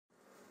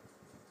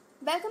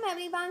Welcome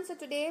everyone. So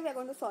today we are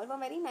going to solve a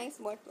very nice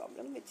word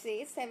problem which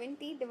says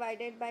 70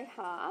 divided by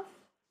half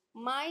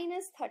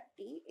minus 30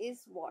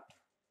 is what?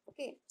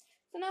 Okay.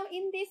 So now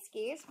in this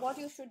case what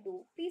you should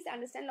do, please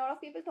understand, a lot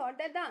of people thought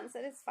that the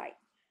answer is 5.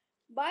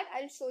 But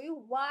I'll show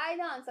you why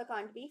the answer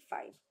can't be 5.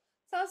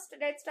 So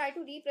let's try to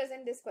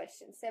represent this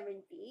question.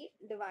 70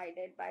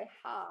 divided by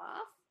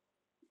half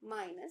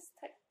minus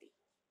 30.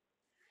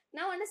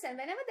 Now understand,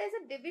 whenever there's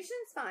a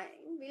division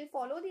sign, we'll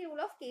follow the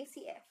rule of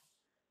KCF.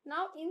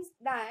 Now in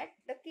that,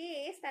 the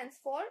K stands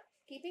for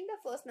keeping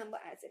the first number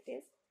as it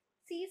is.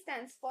 C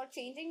stands for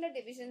changing the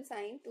division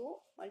sign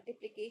to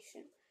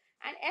multiplication.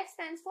 And F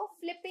stands for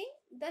flipping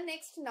the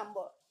next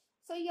number.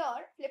 So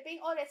here,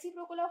 flipping or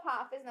reciprocal of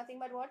half is nothing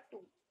but what?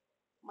 2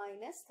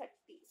 minus 30.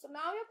 So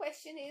now your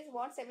question is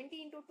what? 70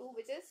 into 2,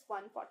 which is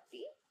 140,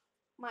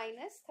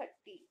 minus 30.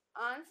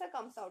 Answer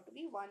comes out to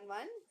be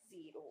 110.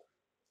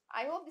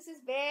 I hope this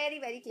is very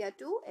clear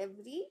to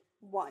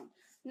everyone.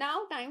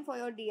 Now time for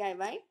your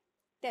DIY.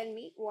 Tell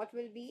me what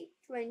will be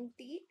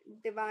 20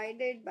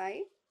 divided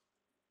by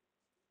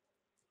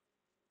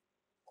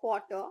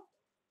quarter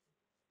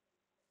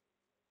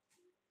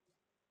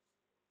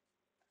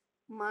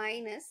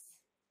minus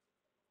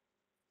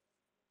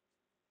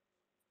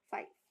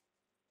 5.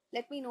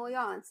 Let me know your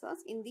answers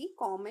in the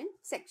comment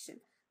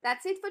section.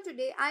 That's it for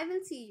today. I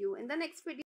will see you in the next video.